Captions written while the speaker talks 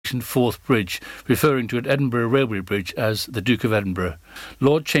sectioned Forth Bridge, referring to an Edinburgh Railway Bridge as the Duke of Edinburgh.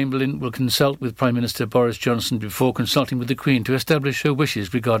 Lord Chamberlain will consult with Prime Minister Boris Johnson before consulting with the Queen to establish her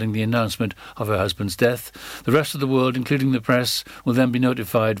wishes regarding the announcement of her husband's death. The rest of the world, including the press, will then be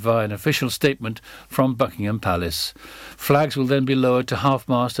notified via an official statement from Buckingham Palace. Flags will then be lowered to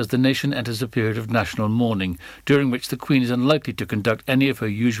half-mast as the nation enters a period of national mourning, during which the Queen is unlikely to conduct any of her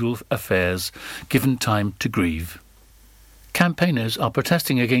usual affairs, given time to grieve. Campaigners are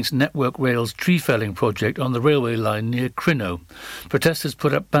protesting against Network Rail's tree-felling project on the railway line near Crino. Protesters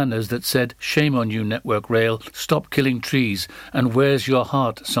put up banners that said, "Shame on you, Network Rail, stop killing trees, and where's your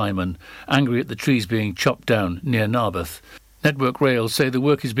heart, Simon?" angry at the trees being chopped down near Narberth. Network Rail say the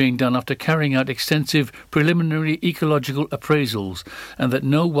work is being done after carrying out extensive preliminary ecological appraisals and that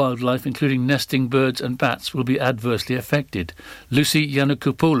no wildlife, including nesting birds and bats, will be adversely affected. Lucy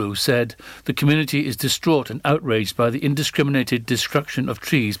Yannakoupoulou said, "The community is distraught and outraged by the indiscriminated destruction of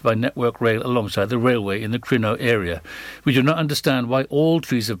trees by Network Rail alongside the railway in the Crino area. We do not understand why all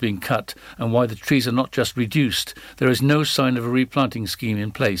trees have been cut and why the trees are not just reduced. There is no sign of a replanting scheme in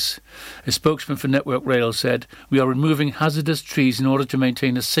place." A spokesman for Network Rail said, "We are removing hazardous trees in order to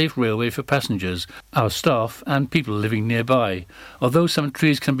maintain a safe railway for passengers, our staff and people living nearby. Although some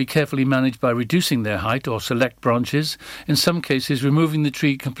trees can be carefully managed by reducing their height or select branches, in some cases removing the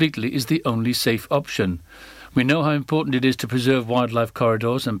tree completely is the only safe option. We know how important it is to preserve wildlife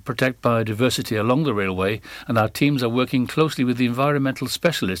corridors and protect biodiversity along the railway, and our teams are working closely with the environmental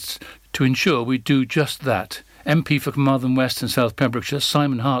specialists to ensure we do just that." MP for Carmarthen West and South Pembrokeshire,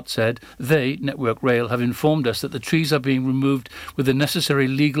 Simon Hart, said they, Network Rail, have informed us that the trees are being removed with the necessary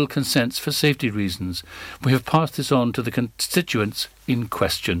legal consents for safety reasons. We have passed this on to the constituents in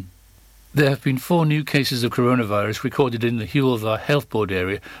question. There have been 4 new cases of coronavirus recorded in the Hywel Health Board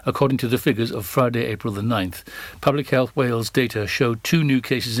area, according to the figures of Friday, April the 9th. Public Health Wales data showed 2 new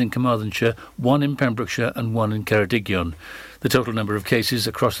cases in Carmarthenshire, 1 in Pembrokeshire and 1 in Ceredigion. The total number of cases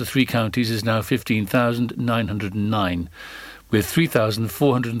across the 3 counties is now 15,909, with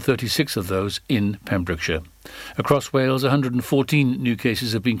 3,436 of those in Pembrokeshire. Across Wales, 114 new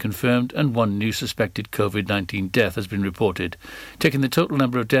cases have been confirmed and 1 new suspected COVID-19 death has been reported, taking the total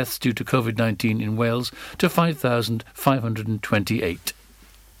number of deaths due to COVID-19 in Wales to 5,528.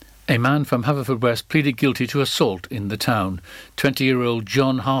 A man from Haverfordwest pleaded guilty to assault in the town. 20-year-old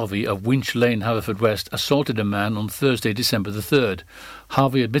John Harvey of Winch Lane, Haverfordwest, assaulted a man on Thursday, December the 3rd.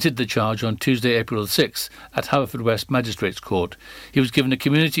 Harvey admitted the charge on Tuesday, April the 6th, at Haverfordwest Magistrates Court. He was given a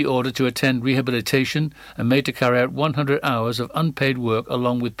community order to attend rehabilitation and made to carry out 100 hours of unpaid work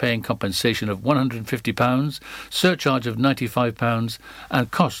along with paying compensation of £150, surcharge of £95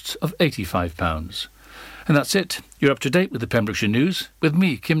 and costs of £85. And that's it. You're up to date with the Pembrokeshire News with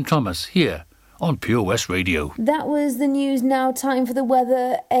me, Kim Thomas, here on Pure West Radio. That was the news. Now time for the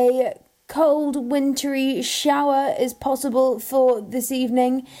weather. A cold, wintry shower is possible for this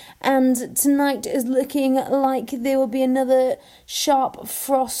evening, and tonight is looking like there will be another sharp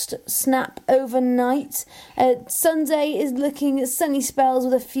frost snap overnight. Sunday is looking at sunny spells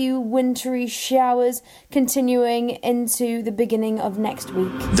with a few wintry showers continuing into the beginning of next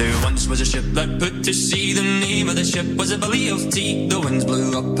week. There once was a ship that put to sea. The name of the ship was a Billy of Tea. The winds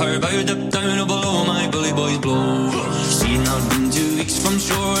blew up her bow, up down below my bully boys blow. She'd not been 2 weeks from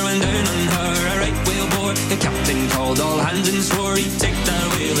shore when down on her a right whale bore. The captain called all hands and swore he'd take that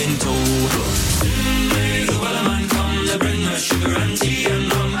whale in tow. Soon may the wellerman come to bring us sugar and tea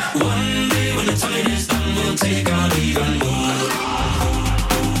and rum. One day when the time is done, we'll take our leave and go.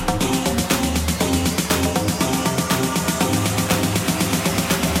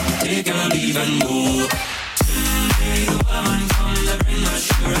 Take our leave and go. Soon may the wellerman come to bring us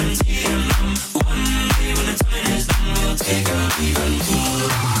sugar and tea and rum. One day when the time is done, we'll take our leave and go.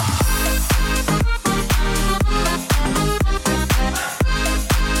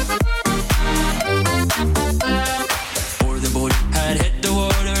 Before the boat had hit the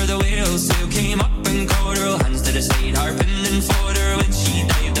water, the whale sail came up and caught her. Hands to the side, harping and fought her when she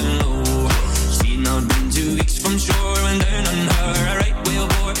dived down low. She'd not been 2 weeks from shore when down on her a right whale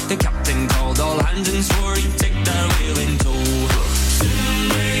bore. The captain called all hands and swore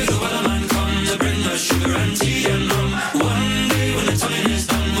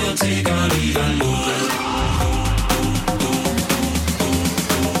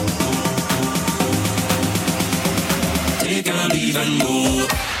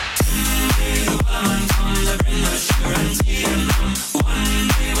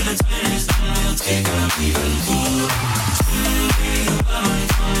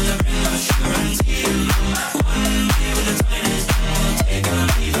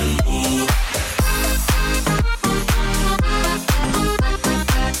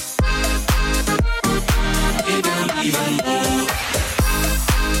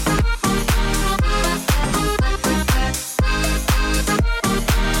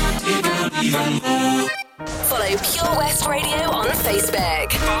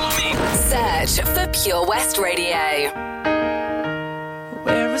Facebook. Follow me. Search for Pure West Radio.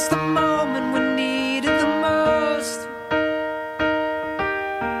 Where is the moment we need it the most?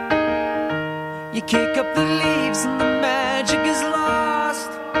 You kick up the leaves and the magic is lost.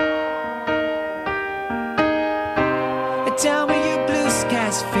 Tell me your blue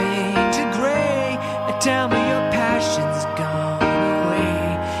skies fade to grey. Tell me your passion's gone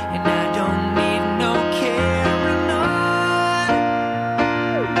away. And I don't need no carrying on.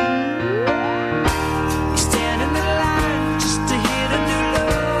 You stand in the line just to hit a new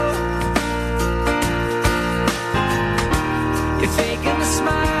low. You're faking a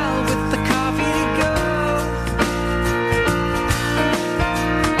smile with the coffee to go.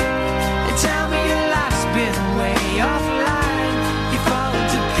 And tell me your life's been way offline. You fall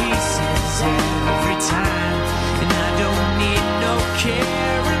into pieces every time. And I don't need no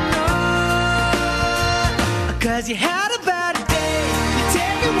carrying on. 'Cause you had a bad day. You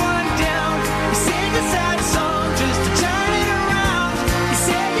take it one down. You sing a sad song just to turn it around. You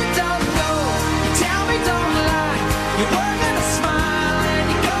say you don't know. You tell me don't lie. You're working a smile and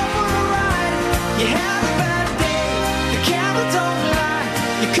you go for a ride. You had a bad day. The camera don't lie.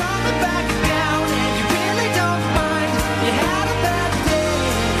 You're coming back down and you really don't mind. You had a bad day.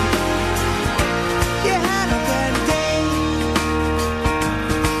 You had a bad day.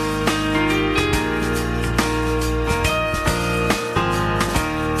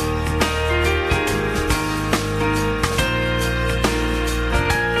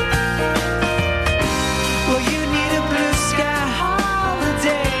 Well, you need a blue sky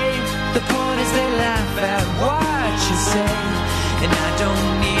holiday. The point is they laugh at what you say. And I don't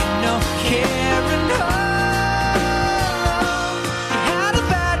need no carrying on. You had a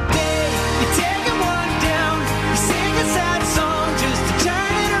bad day. You take it one down. You sing a sad song just to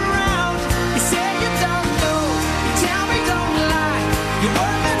turn it around. You say you don't know. You tell me don't lie. You're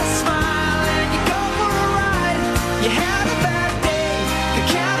working a smile and you go for a ride. You had a bad day. The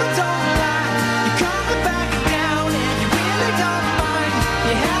camera don't lie. You're coming back down and you really don't mind.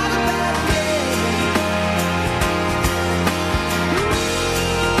 You had a bad day.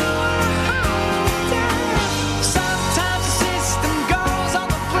 Sometimes the system goes on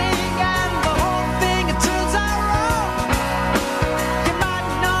the blink and the whole thing it turns out wrong. You might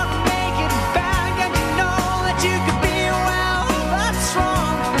not make it back and you know that you could be well, that's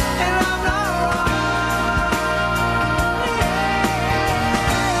wrong, and I'm not wrong.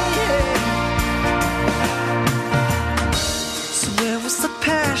 Yeah. So where was the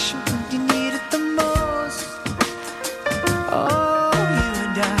passion when you needed the most? Oh, you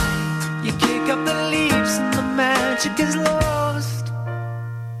and I, you kick up the leaves and the magic is lost.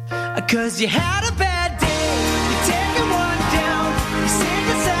 'Cause you had a bad day. You take it one down. You sing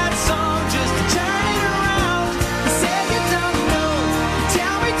a sad song just to turn it around. You say you don't know. You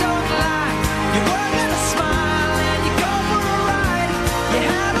tell me don't lie. You're working a smile and you go for a ride. You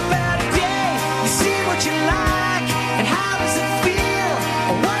had a bad day. You see what you like and how does it feel?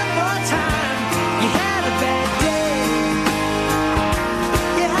 One more time. You had a bad day.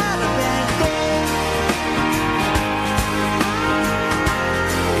 You had a bad day.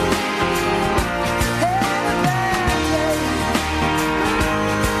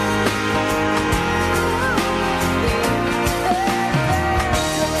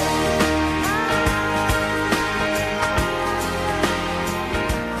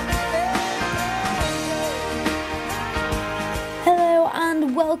 Hello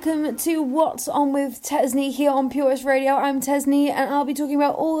and welcome to What's On with Tesni here on Pure West Radio. I'm Tesni and I'll be talking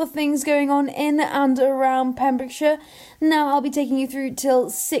about all the things going on in and around Pembrokeshire. Now I'll be taking you through till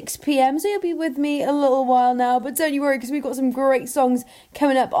 6 p.m, so you'll be with me a little while now, but don't you worry because we've got some great songs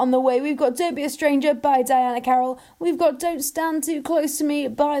coming up on the way. We've got Don't Be a Stranger by Diana Carroll, we've got Don't Stand Too Close to Me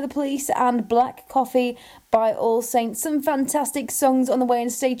by The Police, and Black Coffee by All Saints. Some fantastic songs on the way,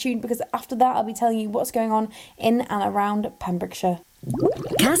 and stay tuned because after that I'll be telling you what's going on in and around Pembrokeshire.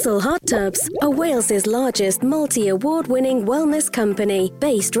 Castle Hot Tubs are Wales's largest multi-award-winning wellness company,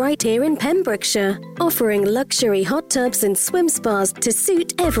 based right here in Pembrokeshire, offering luxury hot tubs and swim spas to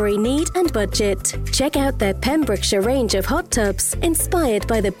suit every need and budget. Check out their Pembrokeshire range of hot tubs, inspired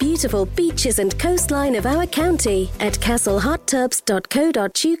by the beautiful beaches and coastline of our county, at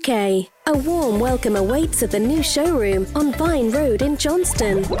castlehottubs.co.uk. A warm welcome awaits at the new showroom on Vine Road in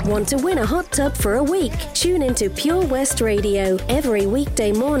Johnston. Want to win a hot tub for a week? Tune into Pure West Radio every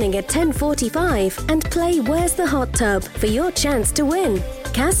weekday morning at 10:45 and play Where's the Hot Tub for your chance to win.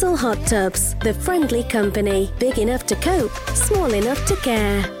 Castle Hot Tubs, the friendly company, big enough to cope, small enough to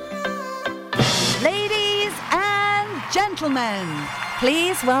care. Ladies and gentlemen,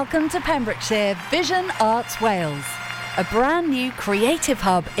 please welcome to Pembrokeshire Vision Arts Wales. a brand new creative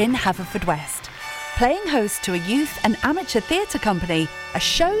hub in Haverfordwest. Playing host to a youth and amateur theatre company, a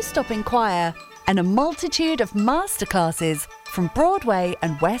show-stopping choir, and a multitude of masterclasses from Broadway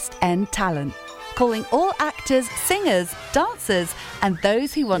and West End talent. Calling all actors, singers, dancers, and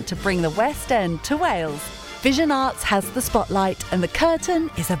those who want to bring the West End to Wales. Vision Arts has the spotlight and the curtain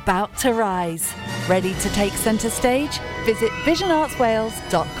is about to rise. Ready to take centre stage? Visit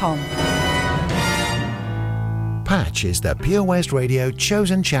visionartswales.com. Patch is the Pure West Radio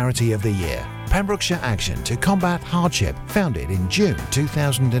chosen charity of the year. Pembrokeshire Action to Combat Hardship, founded in June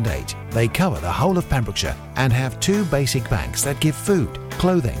 2008. They cover the whole of Pembrokeshire and have 2 basic banks that give food,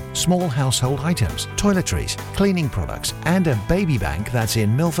 clothing, small household items, toiletries, cleaning products, and a baby bank that's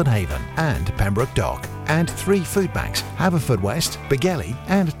in Milford Haven and Pembroke Dock, and 3 food banks, Haverfordwest, Begelly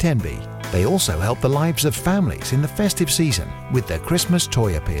and Tenby. They also help the lives of families in the festive season with their Christmas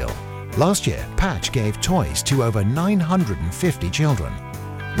toy appeal. Last year, Patch gave toys to over 950 children.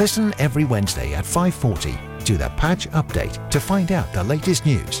 Listen every Wednesday at 5:40 to the Patch Update to find out the latest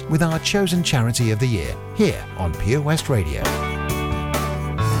news with our chosen charity of the year here on Pure West Radio.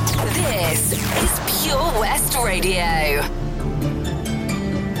 This is Pure West Radio.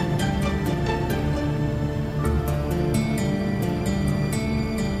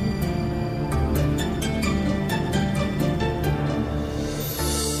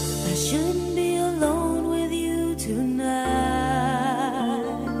 I shouldn't be alone with you tonight.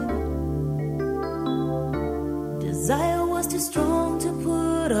 Desire was too strong to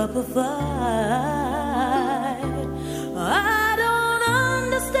put up a fight. I don't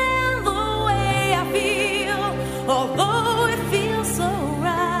understand the way I feel, although it feels so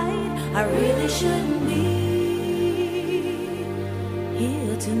right. I really shouldn't be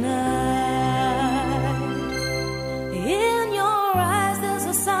here tonight. In your eyes there's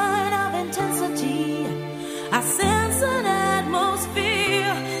a sign of intensity. I sense an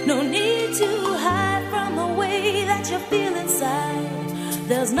atmosphere. No need to hide from the way that you feel inside.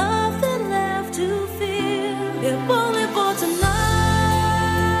 There's nothing left to fear, if only for tonight.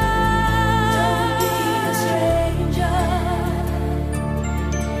 Don't be a stranger.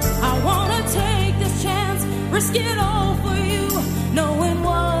 I wanna take this chance, risk it all for you, knowing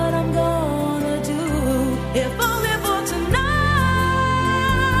what I'm gonna do, if only for tonight.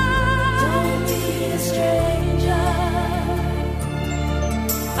 Don't be a stranger.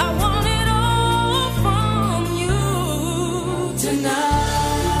 I want it all from you tonight.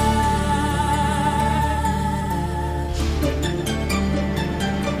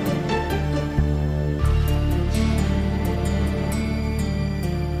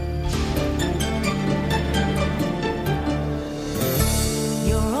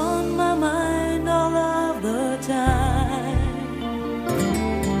 You're on my mind all of the time.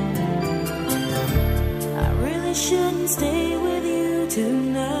 I really shouldn't stay with you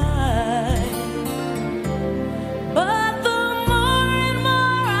tonight. But the more and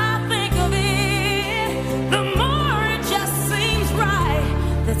more I think of it, the more it just seems right.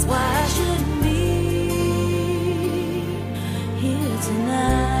 That's why I shouldn't be here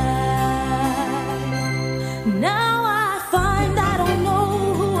tonight. Now I find I don't know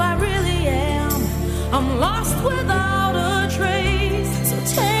who I really am. I'm lost without a trace. So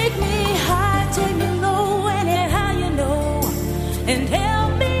take me high, take me low, anyhow you know, and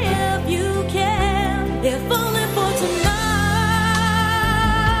help me if you can, if only for tonight.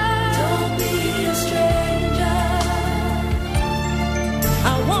 Don't be a stranger.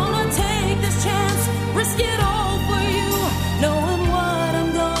 I wanna take this chance, risk it all for you, knowing what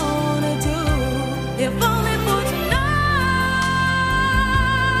I'm gonna do, if only for tonight.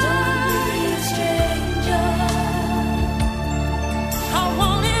 Don't be a stranger.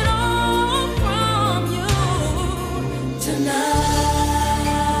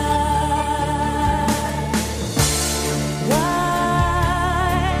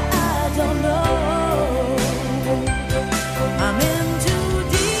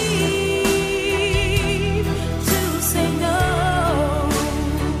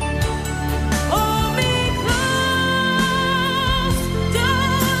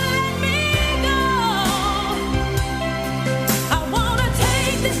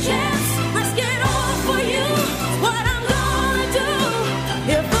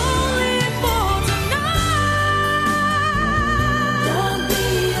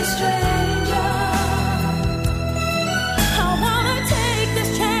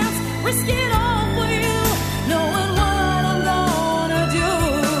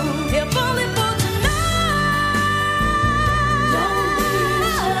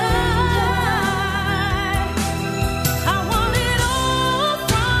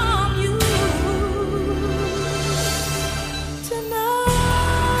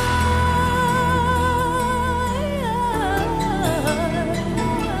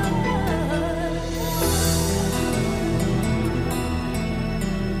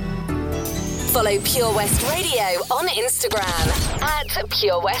 Follow Pure West Radio on Instagram at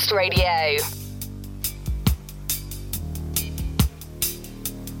Pure West Radio.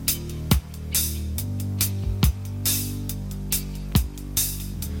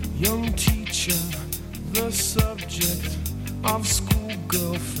 Young teacher, the subject of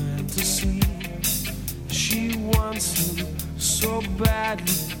schoolgirl fantasy. She wants him so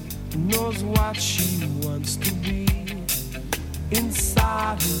badly, knows what she wants to be.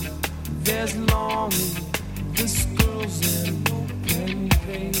 Inside her, there's longing. This girl's an open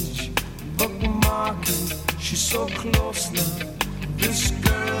page, bookmarking. She's so close now. This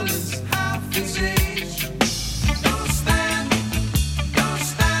girl is half his age. Don't stand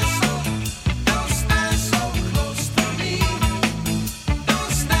so close to me.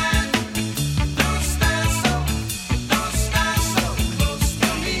 Don't stand so close to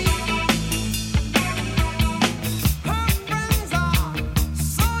me. Her friends are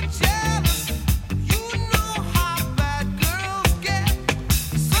so jealous. You know how bad girls get.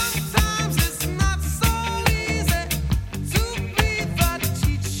 Sometimes it's not so easy to be the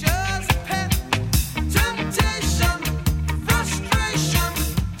teacher's pet. Temptation, frustration,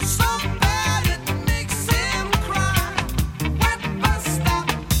 so bad it makes him cry. Wet bus stop,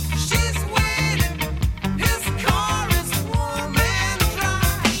 she's waiting. His car is warm and dry.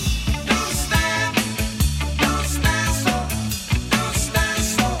 Don't stand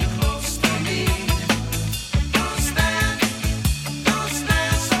so close to me. Don't stand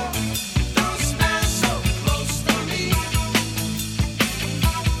so close to me.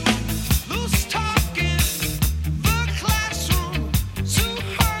 Loose talk in the classroom, to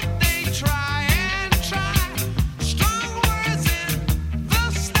hurt they try and try. Strong words in the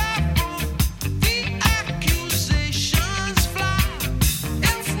staff room, the accusations fly.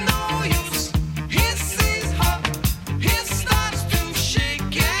 It's no use, he sees her, he starts to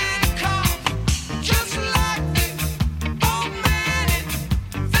shake and cough. Just like the old man in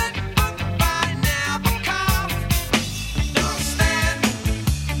that book by Nabokov. Don't stand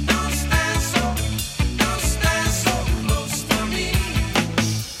so close to me. Don't stand so close to me.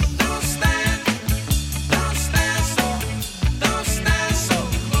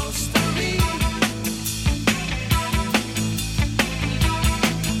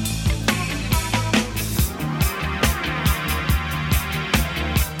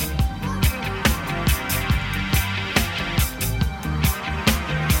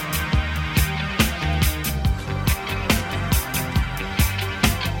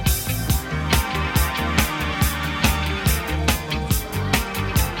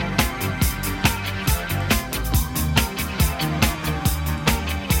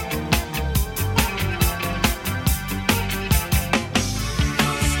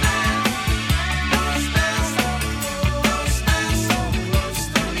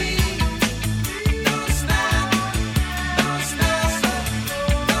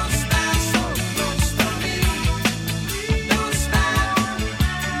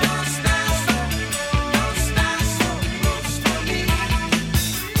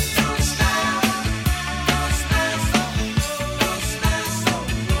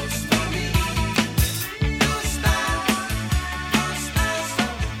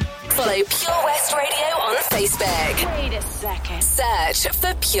 Follow Pure West Radio on Facebook. Wait a second. Search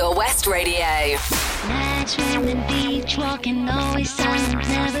for Pure West Radio. Nights when the beach walking, always silent,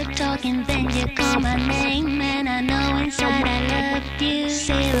 never talking. Then you call my name, and I know inside I love you.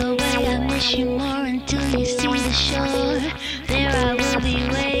 Sail away, I miss you more until you see the shore. There I will be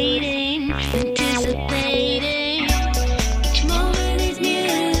waiting, anticipating. Each moment is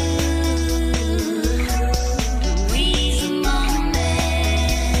new. Louise a moment.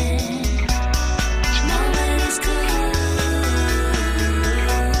 Each moment is cool.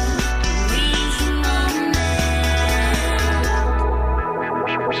 Louise a moment.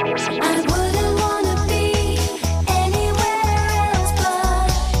 I wouldn't wanna be anywhere else but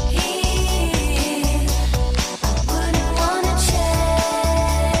here. I wouldn't wanna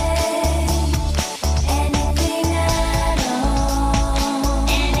change.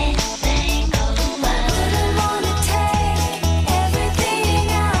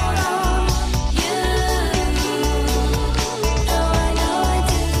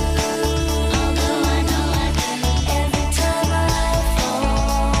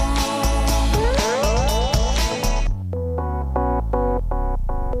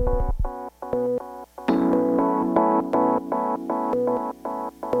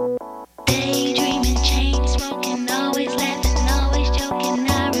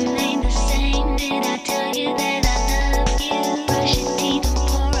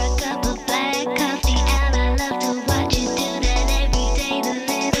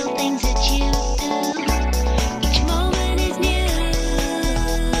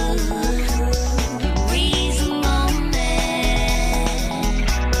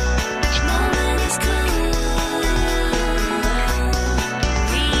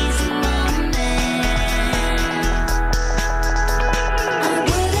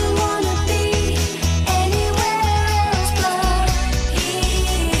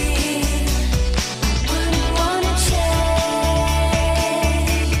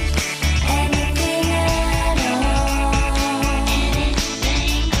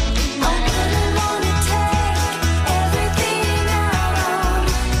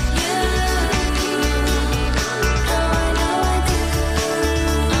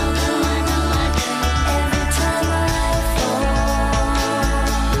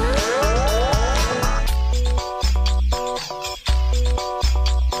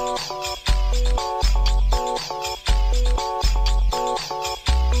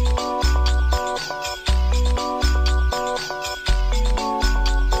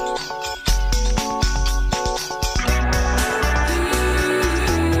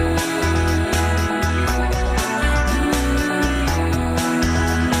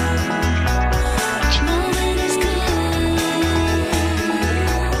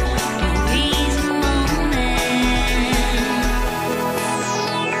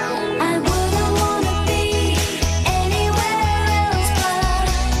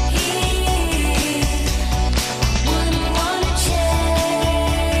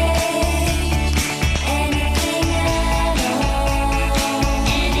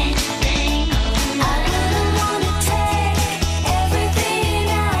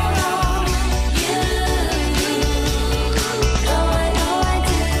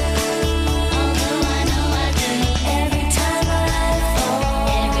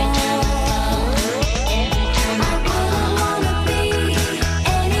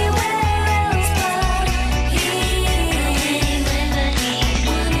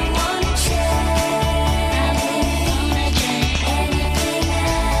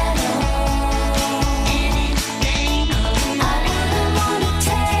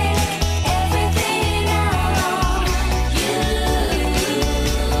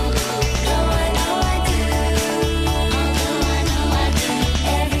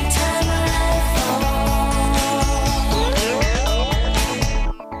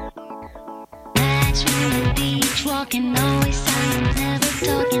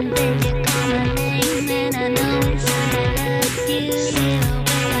 talking, then you call my name, and I know inside I love you. Sail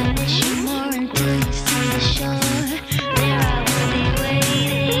away, I miss you more until you see the shore. There I will be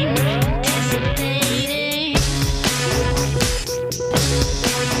waiting, anticipating.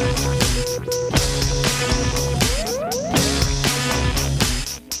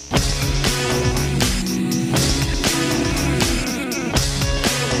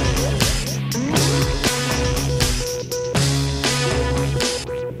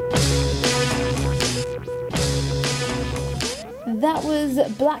 That was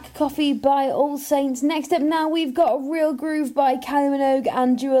Black Coffee by All Saints. Next up now, we've got Real Groove by Kylie Minogue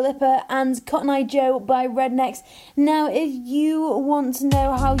and Dua Lipa, and Cotton Eye Joe by Rednecks. Now, if you want to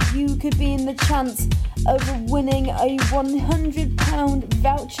know how you could be in the chance of winning a £100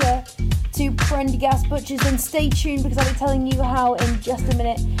 voucher to Prendergast Butchers, then stay tuned because I'll be telling you how in just a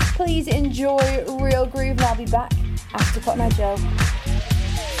minute. Please enjoy Real Groove and I'll be back after Cotton Eye Joe.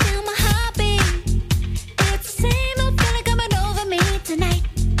 Feel my heartbeat. It's the same old feeling coming over me tonight.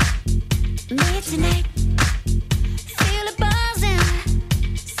 Feel it buzzing.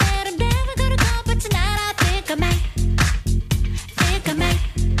 Said I'm never gonna go, but tonight I think I might.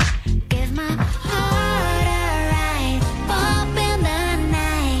 Give my heart a ride. Pop in the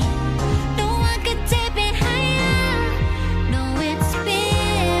night. No one could take it higher. No, it's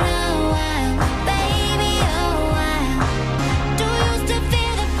been a while, baby, a while. Do you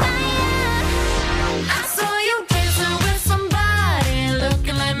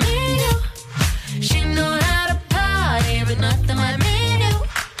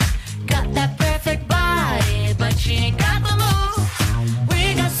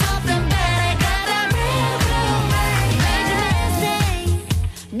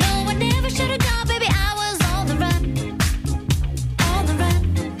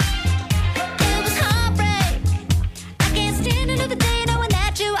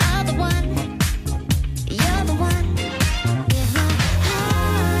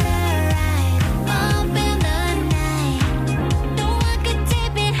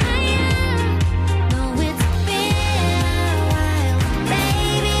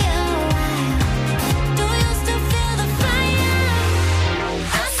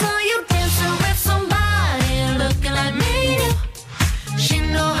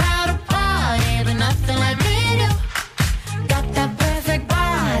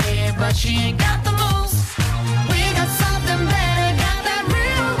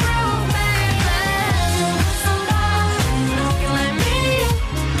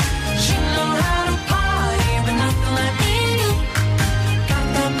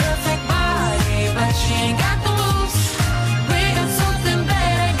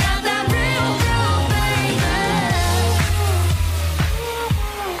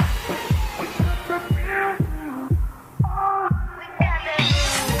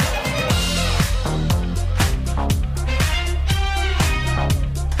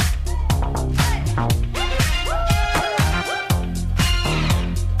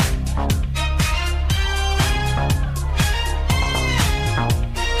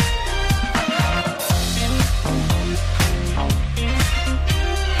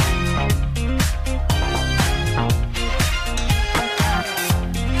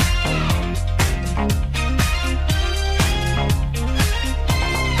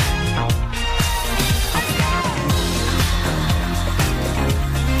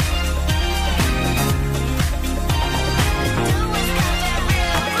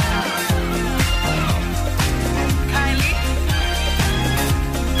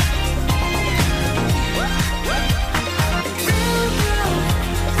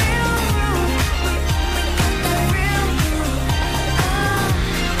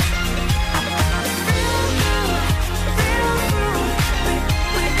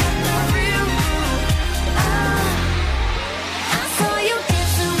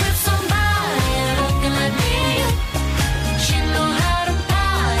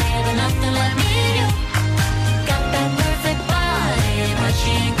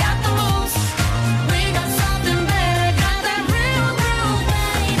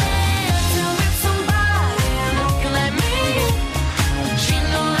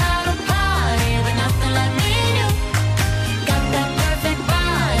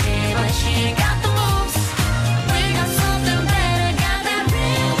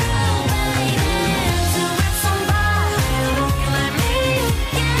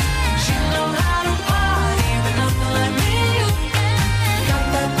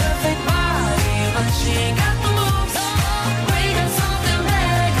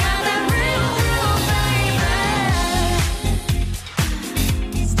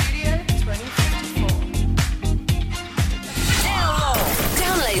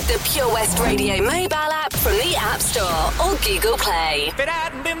Pure West Radio mobile app from the App Store or Google Play. If it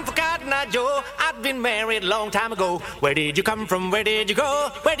hadn't been for Cotton Eye Joe, I'd been married a long time ago. Where did you come from? Where did you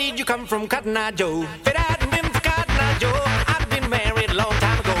go? Where did you come from, Cotton Eye Joe? If it hadn't been for Cotton Eye Joe, I'd been married a long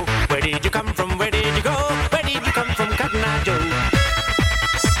time ago. Where did you come from? Where did you go? Where did you come from, Cotton Eye Joe?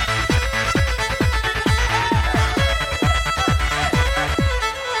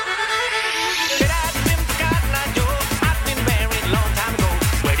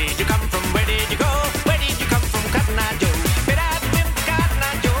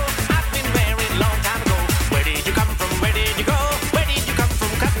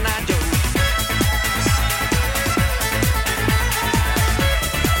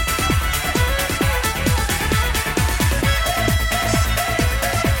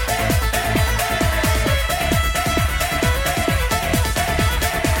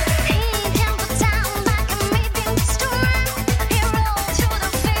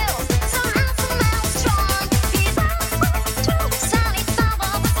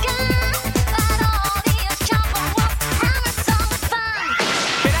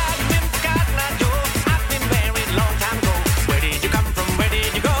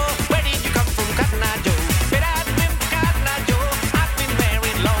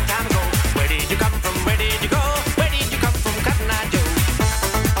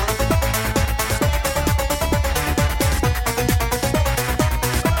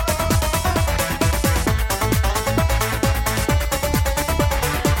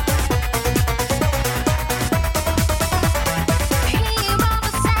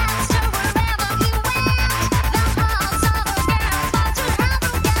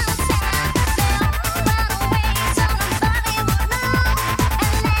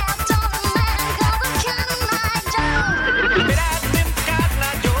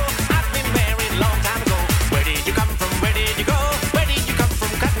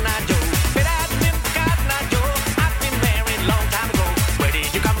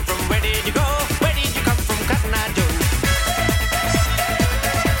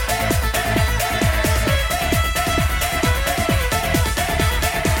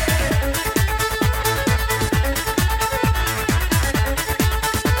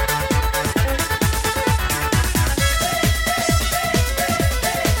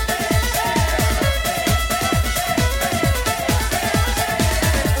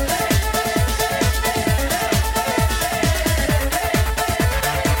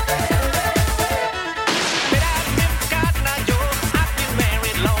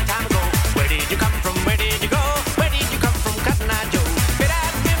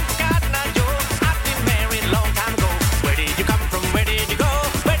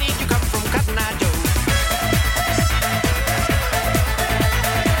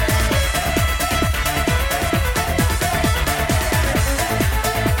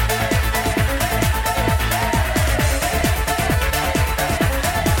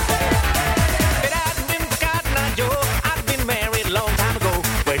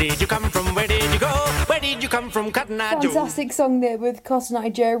 Fantastic song there with Cotton Eye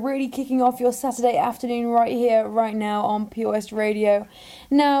Joe, really kicking off your Saturday afternoon right here, right now on Pure West Radio.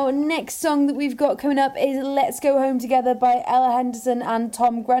 Now, next song that we've got coming up is Let's Go Home Together by Ella Henderson and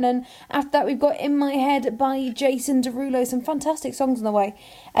Tom Grennan. After that, we've got In My Head by Jason Derulo. Some fantastic songs on the way.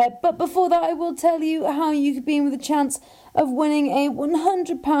 But before that, I will tell you how you could be in with a chance of winning a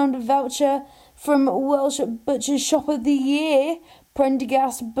 £100 voucher from Welsh Butchers Shop of the Year.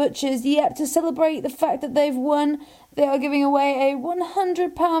 Prendergast Butchers, yep, to celebrate the fact that they've won, they are giving away a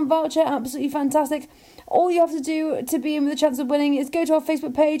 £100 voucher. Absolutely fantastic. All you have to do to be in with a chance of winning is go to our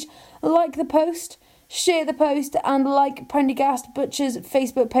Facebook page, like the post, share the post, and like Prendergast Butchers'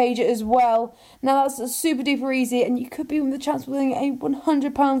 Facebook page as well. Now that's super duper easy, and you could be in with a chance of winning a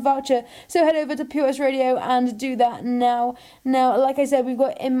 £100 voucher. So head over to Pure West Radio and do that now. Now, like I said, we've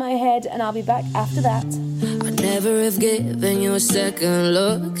got In My Head, and I'll be back after that. Never have given you a second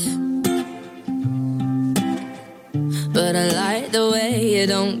look, but I like the way you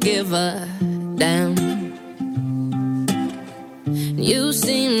don't give a damn. You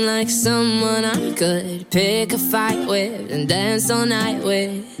seem like someone I could pick a fight with and dance all night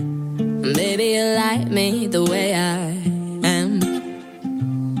with. Maybe you like me the way I am.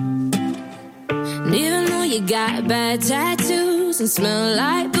 And even though you got bad tattoos and smell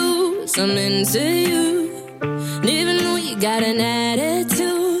like booze, I'm into you. And even though you got an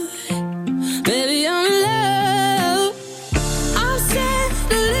attitude, baby, I'm in love. I've said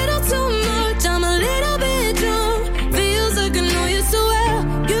a little too much, I'm a little bit drunk. Feels like I know you so well.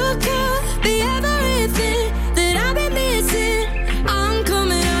 You could be everything that I've been missing. I'm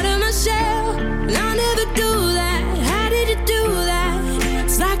coming out of my shell, and I never do that. How did you do that?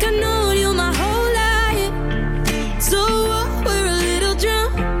 It's like I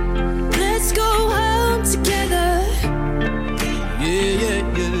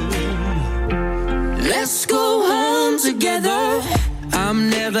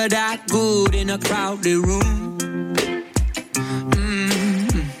ever that good in a crowded room.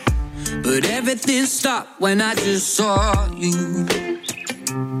 But everything stopped when I just saw you.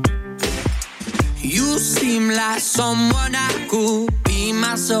 You seem like someone I could be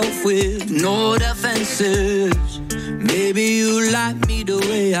myself with, no defenses. Maybe you like me the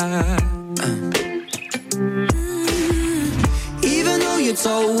way I am. Even though you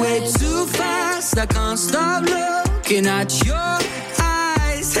talk way too fast, I can't stop looking at your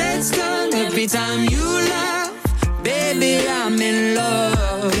eyes. Heads turn every time you laugh. Baby, I'm in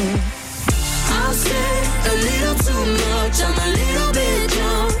love. I'll say a little too much, I'm a little bit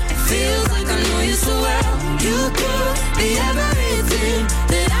drunk. Feels like I know you so well. You could be everything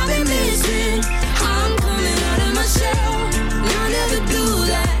that I've been missing. I'm coming out of my shell. I'll never do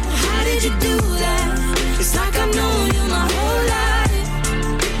that. How did you do that? It's like I've known you my whole life.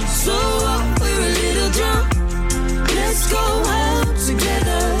 So we're a little drunk. Let's go home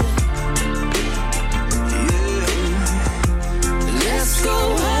together. Yeah. Let's go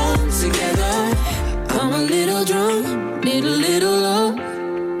home together. I'm a little drunk, need a little love.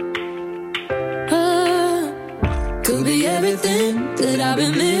 Could be everything that I've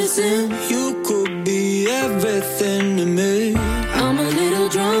been missing. You could be everything to me. I'm a little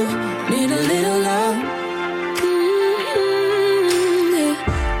drunk, need a little love. Yeah.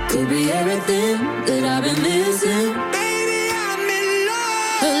 Could be everything that I've been missing. Baby, I'm in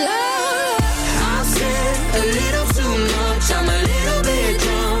love. I've said a little too much, I'm a little bit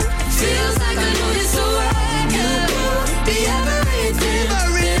drunk. Feels like I know you so well. You could be everything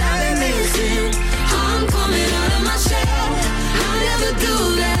that I've been missing. I'm coming out of my shell. I'll never do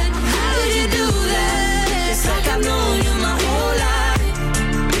that. How did you do that? It's like I've known you my whole life.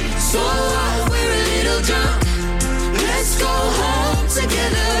 So we're a little drunk. Let's go home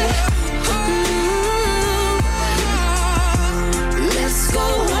together. Let's go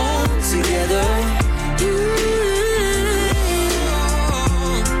home together.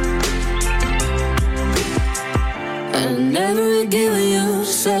 I never given you a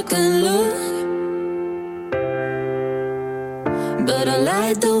second look, but I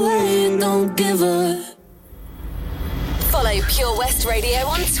like the way you don't give up. Follow Pure West Radio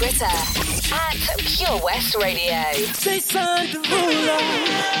on Twitter at Pure West Radio. Jason Derulo.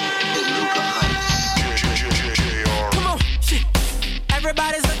 Come on, shit.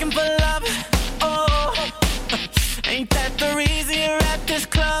 Everybody's looking for love. Oh, ain't that the reason you're at this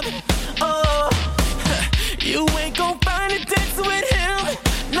club? Oh, you ain't gon' find a dance with him.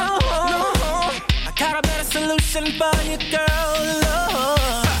 No, I got a better solution for you, girl.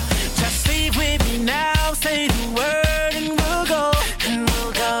 Oh, just leave with me now. Say the word and we'll go.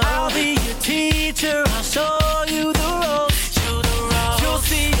 I'll be your teacher. I'll show you the ropes. You'll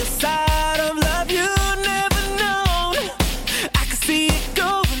see a side of love you never known. I can see it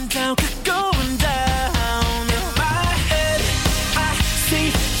going down, going down. In my head, I see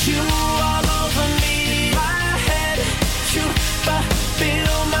you all over me. In my head, you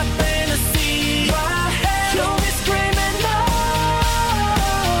fulfill my fantasy. In my head, you'll be screaming no.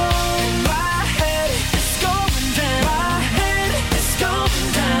 In my head, it's going down. My head, it's going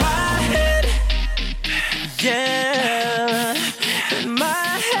down. My head, yeah. In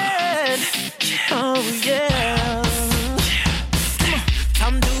my head, oh yeah.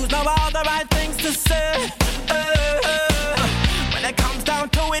 Some dudes know all the right things to say. When it comes down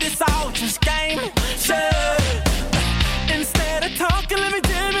to it, it's all just game. Yeah. Instead of talking, let me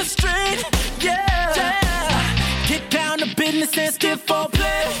demonstrate. Yeah. Get down to business and skip for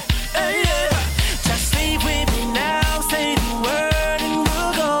play. Yeah. Just leave with me now. Say the word and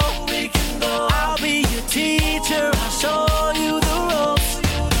we'll go. I'll be your teacher. I'll show you the ropes.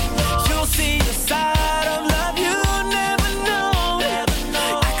 You'll see a side of love you never know.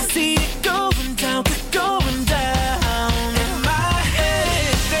 I can see it going down, going down. In my head,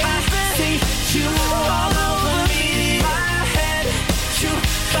 I see you all over me. In my head, you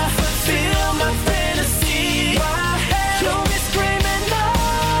fulfill my fantasy. In my head, you'll be screaming no.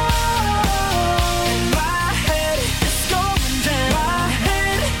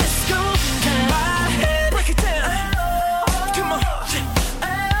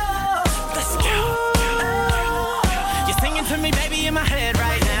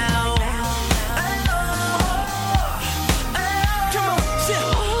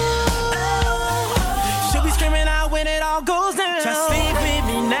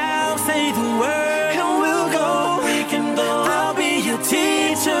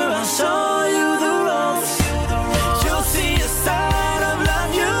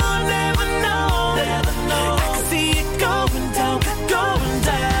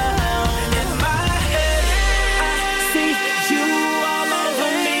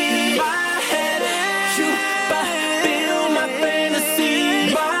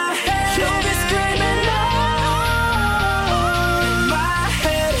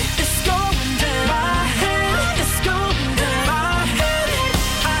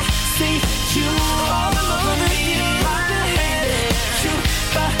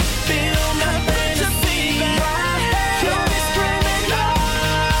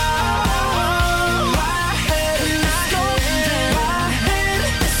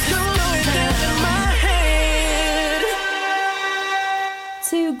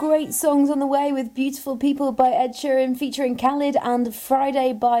 great songs on the way with Beautiful People by Ed Sheeran featuring Khalid and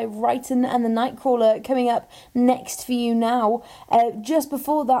Friday by Righton and the Nightcrawler coming up next for you now. Just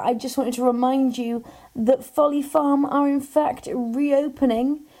before that, I just wanted to remind you that Folly Farm are in fact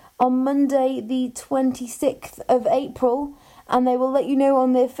reopening on Monday the 26th of April, and they will let you know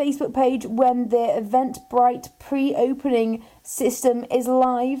on their Facebook page when their Eventbrite pre-opening system is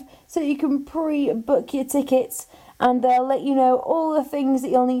live, so you can pre-book your tickets, and they'll let you know all the things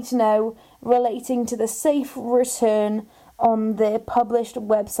that you'll need to know relating to the safe return on their published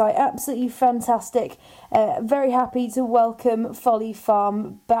website. Absolutely fantastic. Very happy to welcome Folly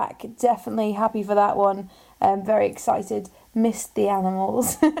Farm back. Definitely happy for that one. Very excited. Missed the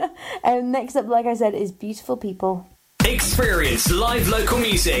animals. Next up, like I said, is Beautiful People. Experience live local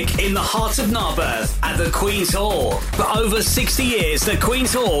music in the heart of Narberth at the Queen's Hall. For over 60 years, the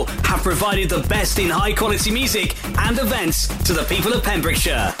Queen's Hall have provided the best in high-quality music and events to the people of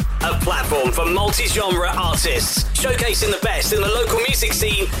Pembrokeshire. A platform for multi-genre artists, showcasing the best in the local music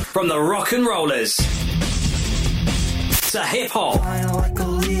scene, from the rock and rollers to hip-hop,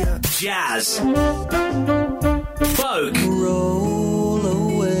 jazz, folk, roll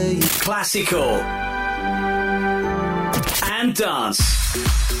away, classical, and dance.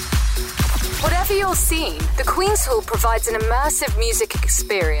 Whatever your scene, the Queen's Hall provides an immersive music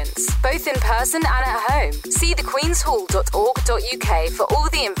experience, both in person and at home. See thequeenshall.org.uk for all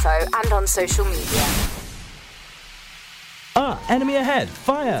the info and on social media. Ah, enemy ahead.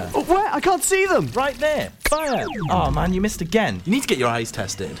 Fire. Oh, where? I can't see them. Right there. Fire. Oh, man, you missed again. You need to get your eyes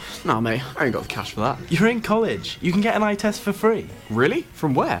tested. Nah, mate, I ain't got the cash for that. You're in college. You can get an eye test for free. Really?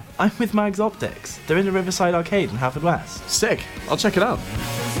 From where? I'm with Mags Optics. They're in the Riverside Arcade in Haverfordwest. Sick. I'll check it out.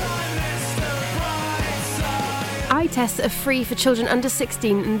 Eye tests are free for children under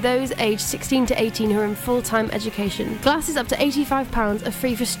 16 and those aged 16 to 18 who are in full-time education. Glasses up to £85 are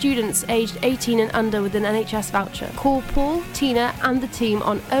free for students aged 18 and under with an NHS voucher. Call Paul, Tina and the team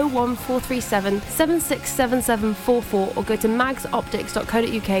on 01437 767744 or go to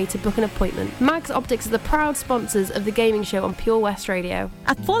magsoptics.co.uk to book an appointment. Mags Optics are the proud sponsors of the gaming show on Pure West Radio.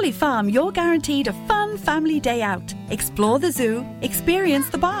 At Folly Farm, you're guaranteed a fun family day out. Explore the zoo, experience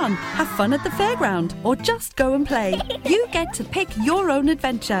the barn, have fun at the fairground, or just go and play. You get to pick your own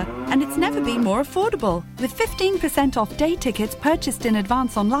adventure, and it's never been more affordable. With 15% off day tickets purchased in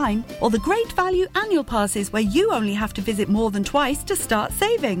advance online, or the great value annual passes where you only have to visit more than twice to start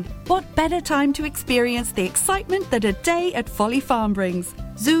saving. What better time to experience the excitement that a day at Folly Farm brings?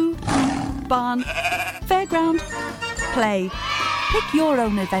 Zoo, barn, fairground, play. Pick your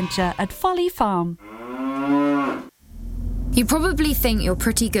own adventure at Folly Farm. You probably think you're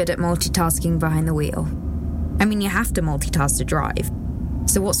pretty good at multitasking behind the wheel. I mean, you have to multitask to drive.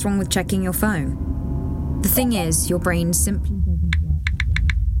 So what's wrong with checking your phone? The thing is, your brain simply doesn't work.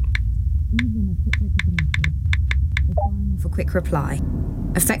 Even a quick look at a message or firing off a quick reply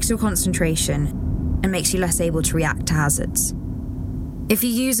affects your concentration and makes you less able to react to hazards. If you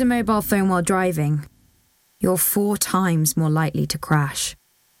use a mobile phone while driving, you're 4 times more likely to crash.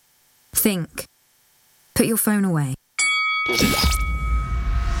 Think. Put your phone away.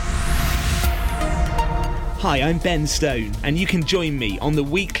 Hi, I'm Ben Stone, and you can join me on the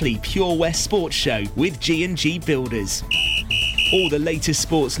weekly Pure West Sports Show with G&G Builders. All the latest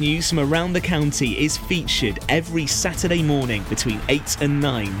sports news from around the county is featured every Saturday morning between 8 and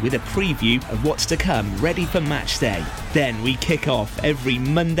 9 with a preview of what's to come ready for match day. Then we kick off every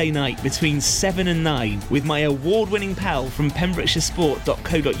Monday night between 7 and 9 with my award-winning pal from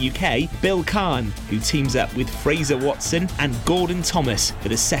PembrokeshireSport.co.uk, Bill Kahn, who teams up with Fraser Watson and Gordon Thomas for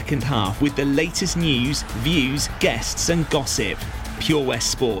the second half with the latest news, views, guests and gossip. Pure West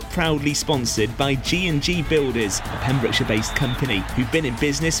Sport, proudly sponsored by G&G Builders, a Pembrokeshire-based company who've been in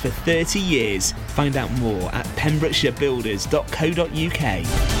business for 30 years. Find out more at pembrokeshirebuilders.co.uk.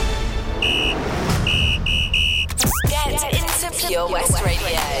 Get into Pure West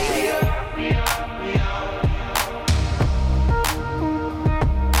Radio.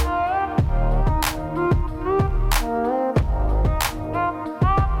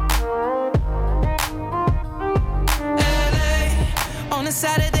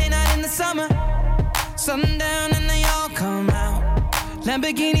 Saturday night in the summer, sundown and they all come out.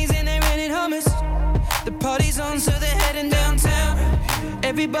 Lamborghinis and they rented Hummers. The party's on, so they're heading downtown.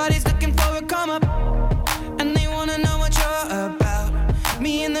 Everybody's looking for a come up, and they wanna know what you're about.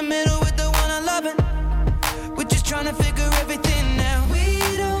 Me in the middle with the one I'm loving. We're just trying to figure everything out. We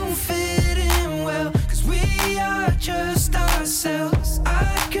don't fit in well, 'cause we are just ourselves. I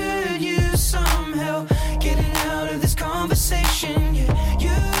could use some help getting out of this conversation, yeah.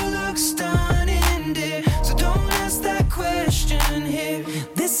 You look stunning, dear, so don't ask that question here.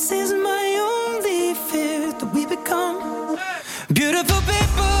 This is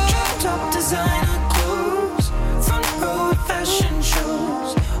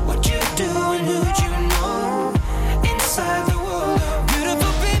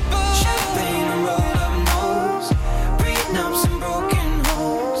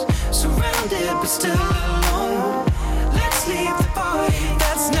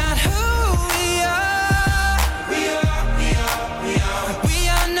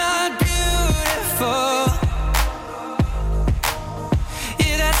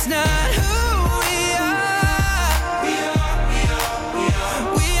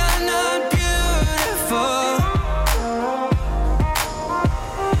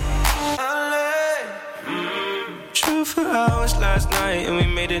night and we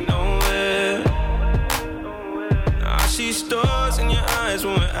made it nowhere. Now I see stars in your eyes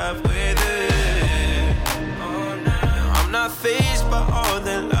when we're halfway there. Now I'm not fazed by all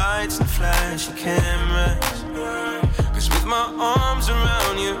the lights and flashy cameras, 'cause with my arms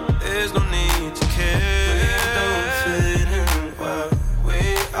around you, there's no need to care. We don't fit in well, we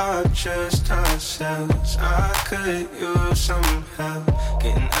are just ourselves. I could use some help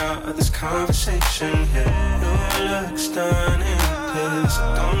getting out of this conversation here. Your looks done in this,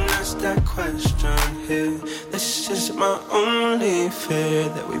 don't ask that question here. This is my only fear,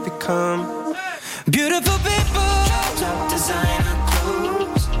 that we become beautiful people. Top designer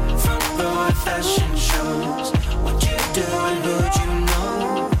clothes, front row at fashion shows. What you do and who'd you know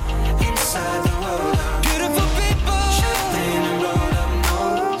inside the world of beautiful people. Champagne and rolled up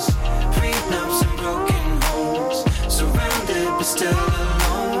nose, prenups and broken homes. Surrounded but still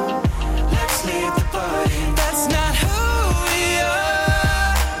alone. Let's leave the party. That's not who we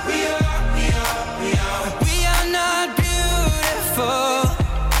are. We are not beautiful.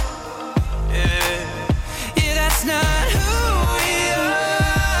 Yeah, that's not who we are.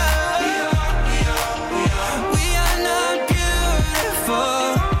 We are not beautiful.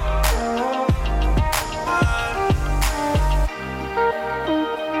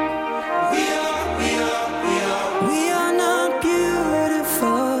 We are not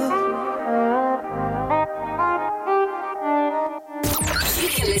beautiful. You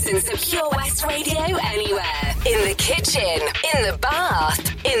can listen to Pure West Radio anywhere. In the kitchen, in the bath,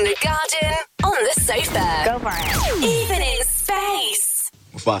 in the garden, on the sofa. Go for it. Even in space.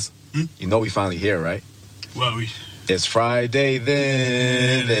 Mufasa, you know we finally here, right? Well, It's Friday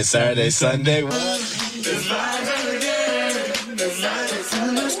then, it's Saturday, Sunday. It's live again. It's live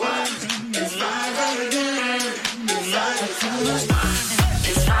Sunday. It's live again. It's live Sunday.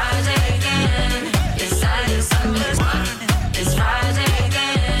 It's Friday again. It's Saturday, Sunday. It's Friday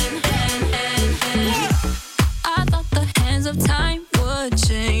again. I thought the hands of time would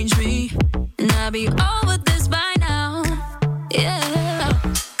change me, and I'd be over this by now. Yeah,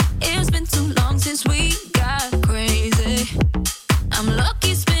 it's been too long since we got crazy. I'm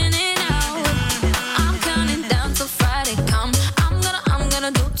lucky spinning out. I'm counting down till Friday come. I'm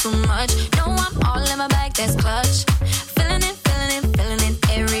gonna do too much. No, I'm all in my bag, that's clutch. Feeling it.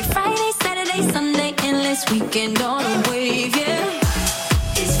 Every Friday, Saturday, Sunday, endless weekend on a wave, yeah.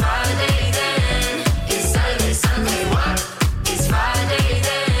 It's Friday then. It's Saturday, Sunday, what? It's Friday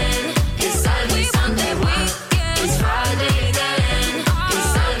then. It's Saturday, Sunday, weekend. It's Friday then. It's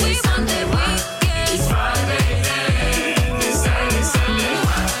Saturday, Sunday, weekend. It's Friday then. It's Saturday, Sunday,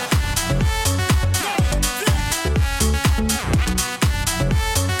 what?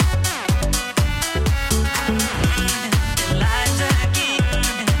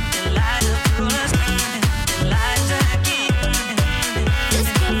 This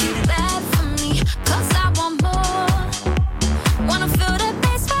could be bad for me, 'cause I want more. Wanna feel the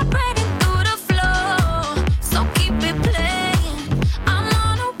bass vibrating through the floor. So keep it playing. I'm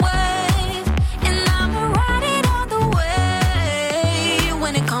on a wave, and I'ma ride it all the way.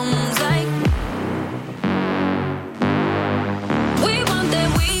 When it comes like we want that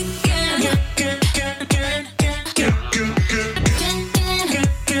weekend.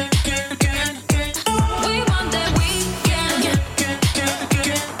 We want that weekend.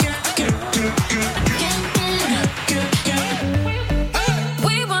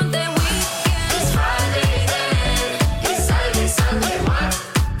 We want that weekend. It's Friday then. It's Saturday, Sunday, what?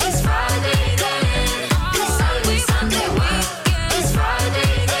 It's Friday then. It's Saturday, Sunday, weekend. It's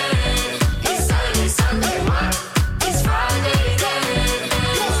Friday then. It's Saturday, Sunday, what? It's Friday then.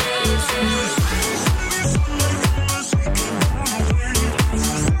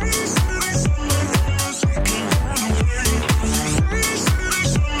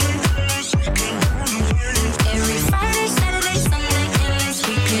 Every Friday, Saturday, Sunday, endless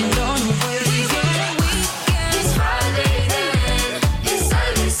weekend on the way. We want that weekend. It's Friday then. It's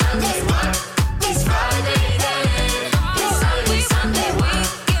Saturday, Sunday, what? It's Friday then. It's Saturday, Sunday,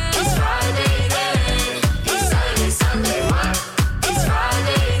 weekend. It's Friday then. It's Saturday, Sunday, what? It's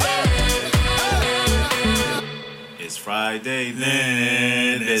Friday then. It's Friday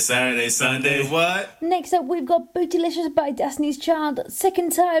then. It's Saturday, Sunday, what? Next up, we've got Bootylicious by Destiny's Child, Sick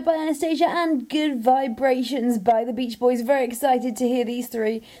and Tired by Anastasia, and Good Vibrations by the Beach Boys. Very excited to hear these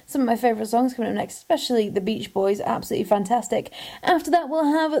three. Some of my favourite songs coming up next, especially the Beach Boys. Absolutely fantastic. After that,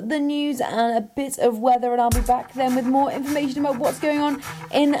 we'll have the news and a bit of weather, and I'll be back then with more information about what's going on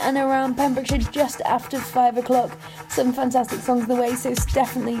in and around Pembrokeshire just after 5 o'clock. Some fantastic songs on the way, so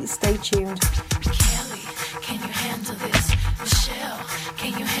definitely stay tuned. Can you handle this? Michelle,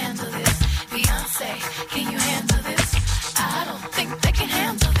 can you handle this? Beyonce, can you handle this? I don't think they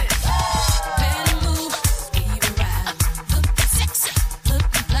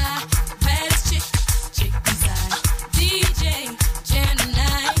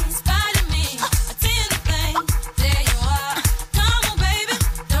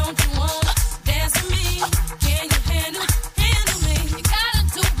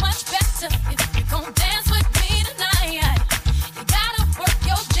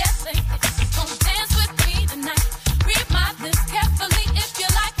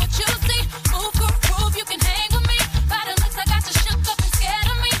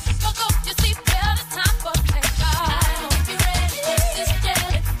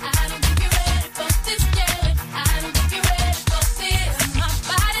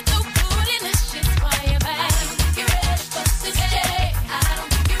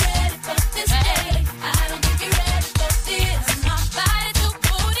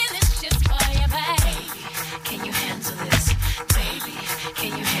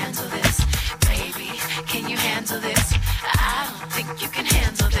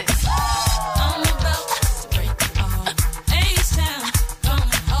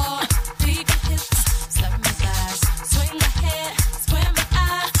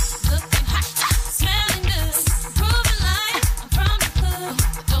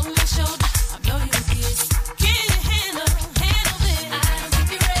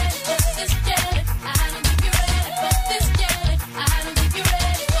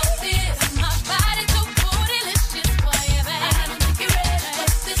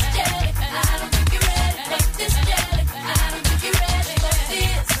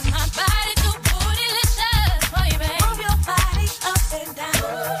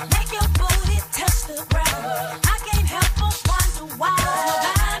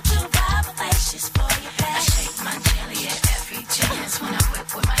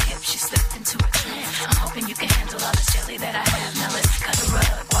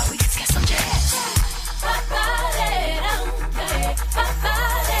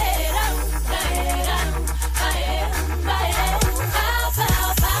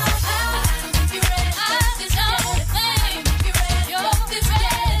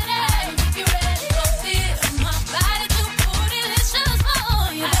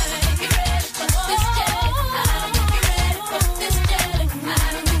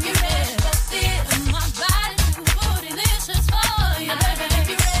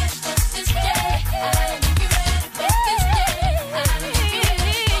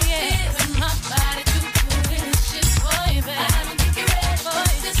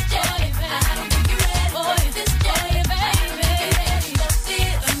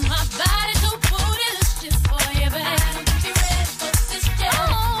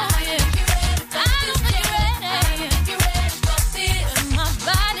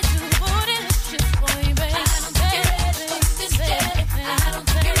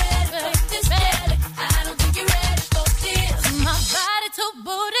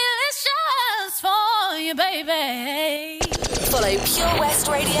you, baby. Follow Pure West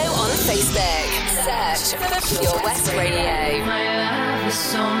Radio on Facebook. Search for Pure West Radio. My love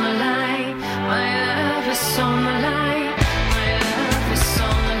is on the line. My love is on the line. My love is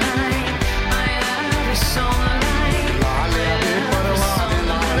on the line. My love is on the line. My love is on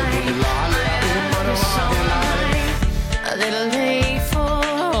the line. My love is on the line. A little late for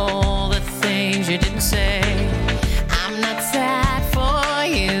all the things you didn't say. I'm not sad for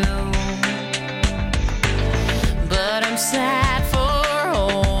you, but I'm sad for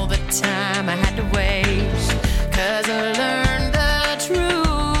all the time I had to waste. 'Cause I learned the truth.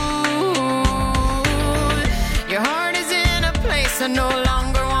 Your heart is in a place I no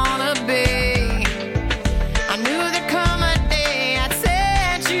longer wanna be. I knew there'd come a day I'd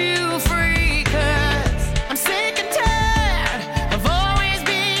set you free. 'Cause I'm sick and tired of always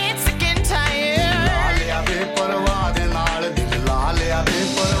being sick and tired.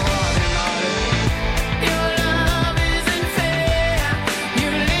 Your love isn't fair. You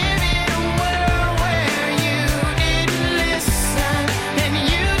live in a world where you didn't listen and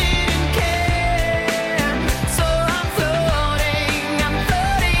you didn't care. So I'm floating on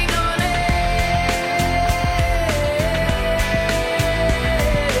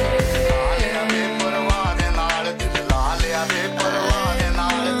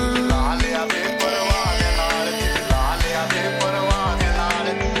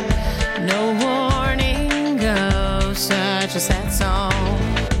no warning goes such a sad song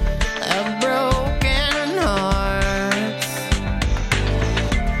of broken hearts.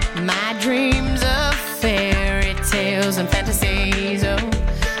 My dreams of fairy tales and fantasies, oh,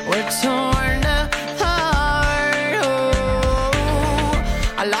 were torn apart. Oh,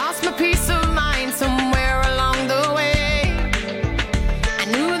 I lost my peace of mind somewhere along the way. I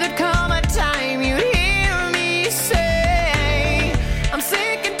knew there'd come a time you'd hear me say, I'm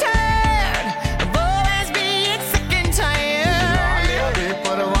sick and tired of always being sick and tired.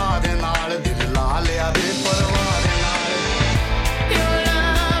 Your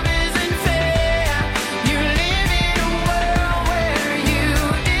love isn't fair. You live in a world where you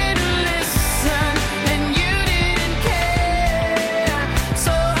didn't listen and you didn't care.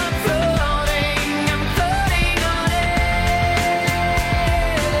 So I'm floating on air.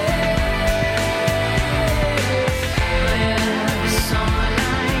 My love is on the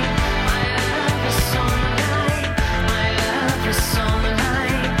line. My love is on the line. My love is on the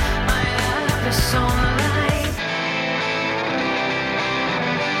line. My love is on the line.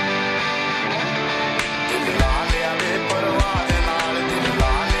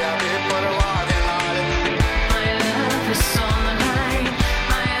 My love is on the line.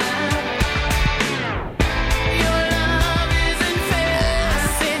 Your love isn't fair. I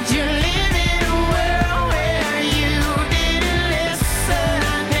said you live in a world where you didn't listen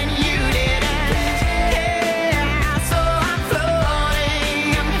and you didn't care. So I'm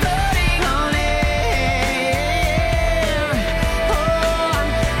floating on air. Oh,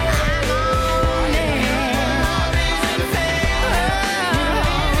 I'm on air. Your love isn't fair. You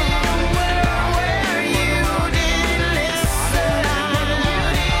live in a world where you didn't listen and you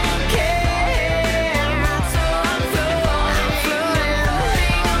didn't care. So I'm floating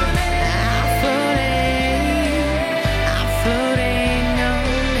on air.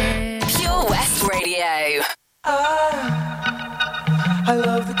 Pure West Radio. I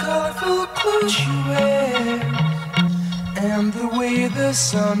love the colorful clothes she wears and the way the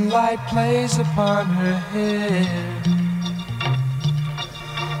sunlight plays upon her hair.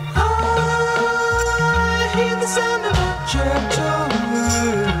 I hear the sound of a gentle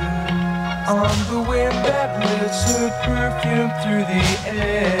word on the wind that lifts her perfume through the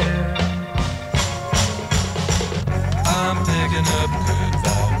air. I'm picking up good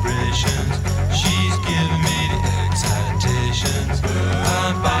vibrations. She's giving me the excitations.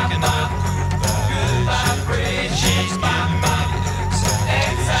 I'm picking up good vibrations. She's giving me the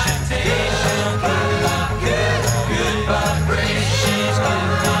excitations. Good vibrations. She's giving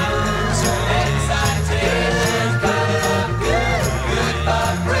me the excitations. Good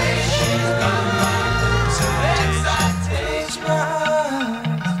vibrations. She's giving me the excitations. Close my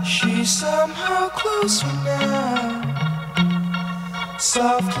eyes, she's somehow closer now.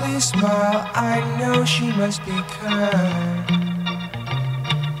 Softly smile, I know she must be kind.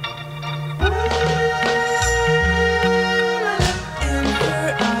 In her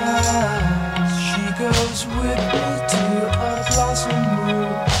eyes, she goes with me to a blossom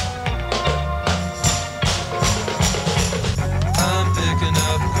room. I'm picking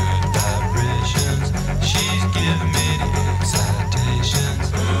up good vibrations. She's giving me the excitations.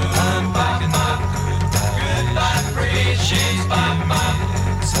 I'm picking up good vibrations. She's giving me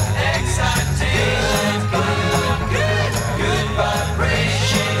the excitations.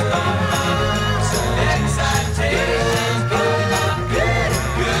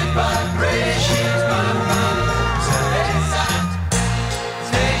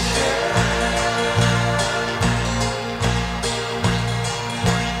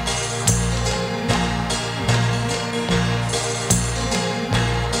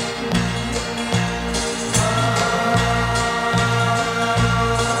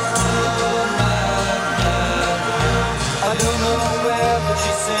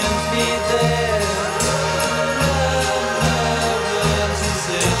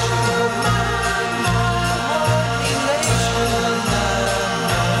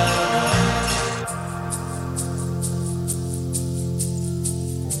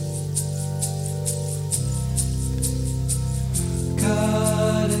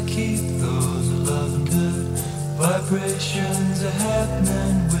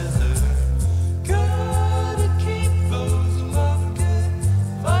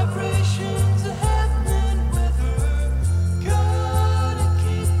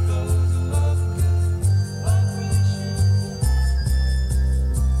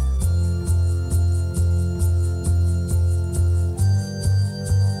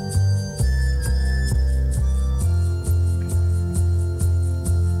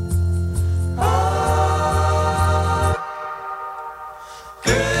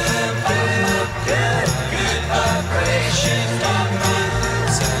 Good vibrations, good vibrations.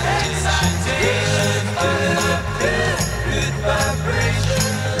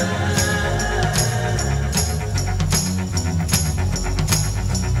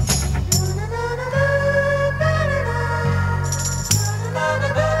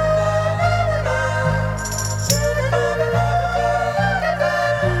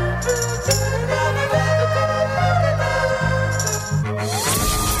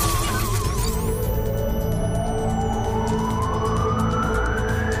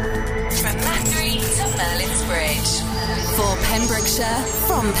 Pembrokeshire,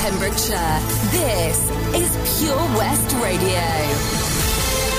 from Pembrokeshire, this is Pure West Radio.